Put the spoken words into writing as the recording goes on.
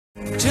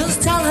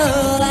Just tell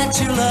her that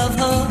you love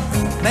her.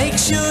 Make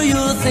sure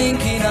you're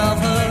thinking of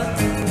her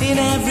in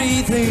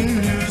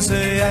everything you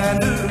say and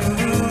do.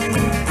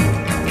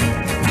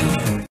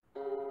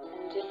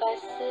 And if I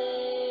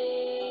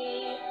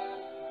say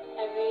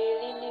I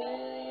really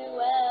knew you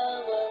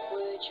well, what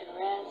would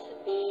your answer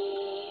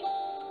be?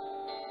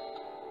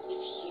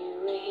 If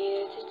you were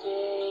here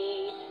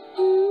today,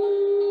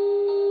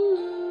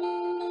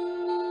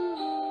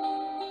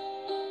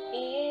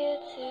 here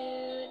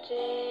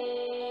today,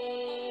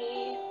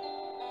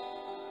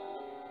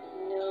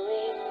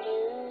 knowing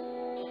you,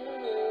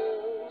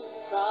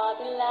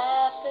 probably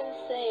laugh and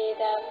say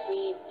that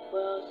we were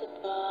worlds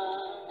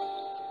apart.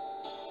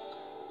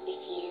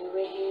 If you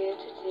were here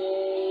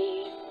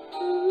today,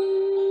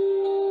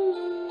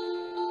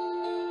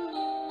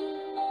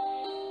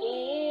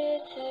 here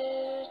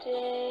today.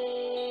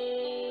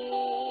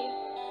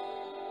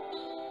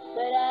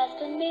 But as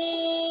for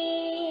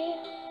me,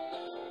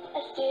 I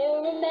still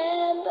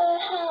remember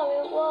how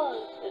it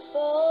was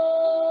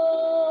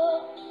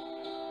before,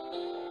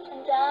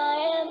 and I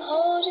am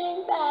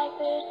holding back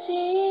the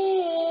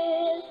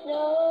tears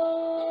no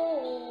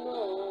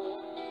more.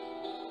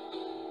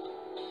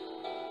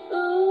 Ooh,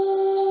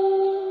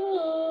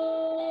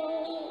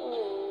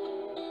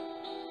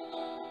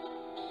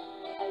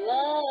 I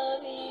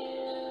love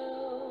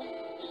you.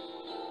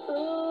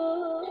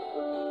 Ooh,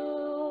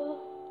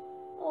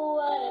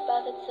 what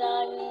about the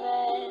time we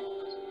met?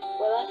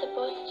 Well, I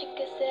suppose that you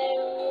could say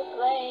we were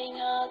playing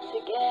hard to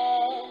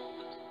get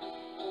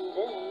and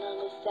didn't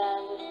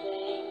understand the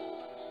thing,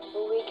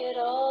 but we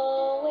could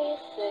always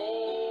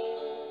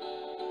sing.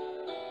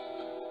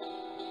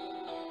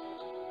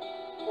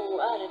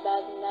 What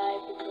about the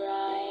night we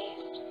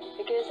cried?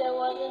 Because there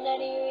wasn't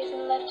any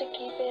reason left to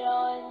keep it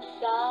all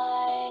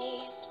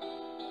inside.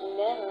 We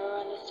never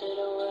understood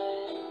a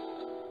word,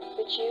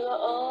 but you were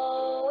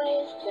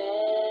always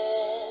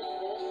there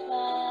with a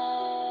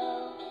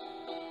smile.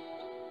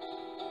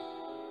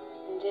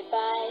 And if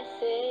I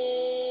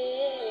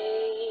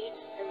say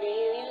I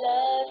really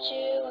loved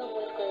you and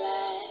was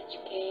glad you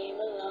came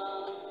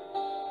along,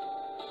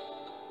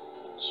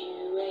 and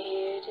you were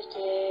here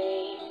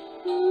today,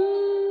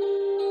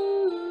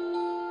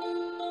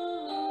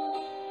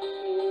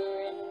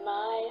 you're in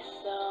my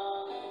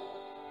song.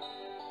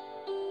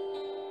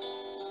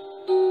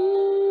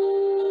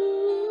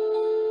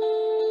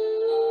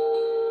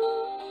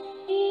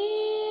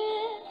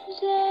 Here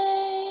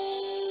today.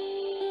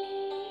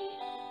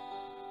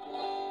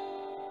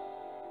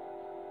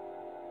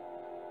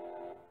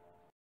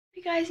 If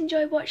you guys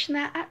enjoyed watching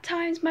that, at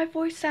times my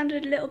voice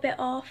sounded a little bit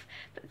off,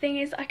 but the thing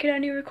is I could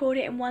only record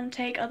it in one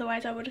take,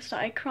 otherwise I would have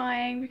started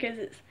crying because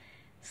it's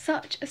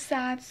such a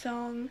sad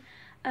song.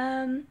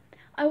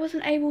 I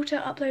wasn't able to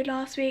upload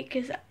last week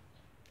because,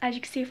 as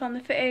you can see from the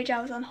footage,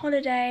 I was on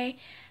holiday,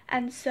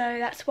 and so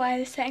that's why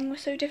the setting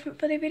was so different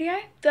for the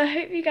video. So I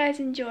hope you guys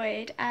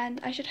enjoyed, and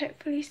I should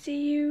hopefully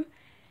see you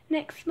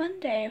next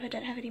Monday if I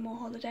don't have any more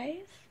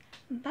holidays.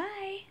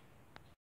 Bye!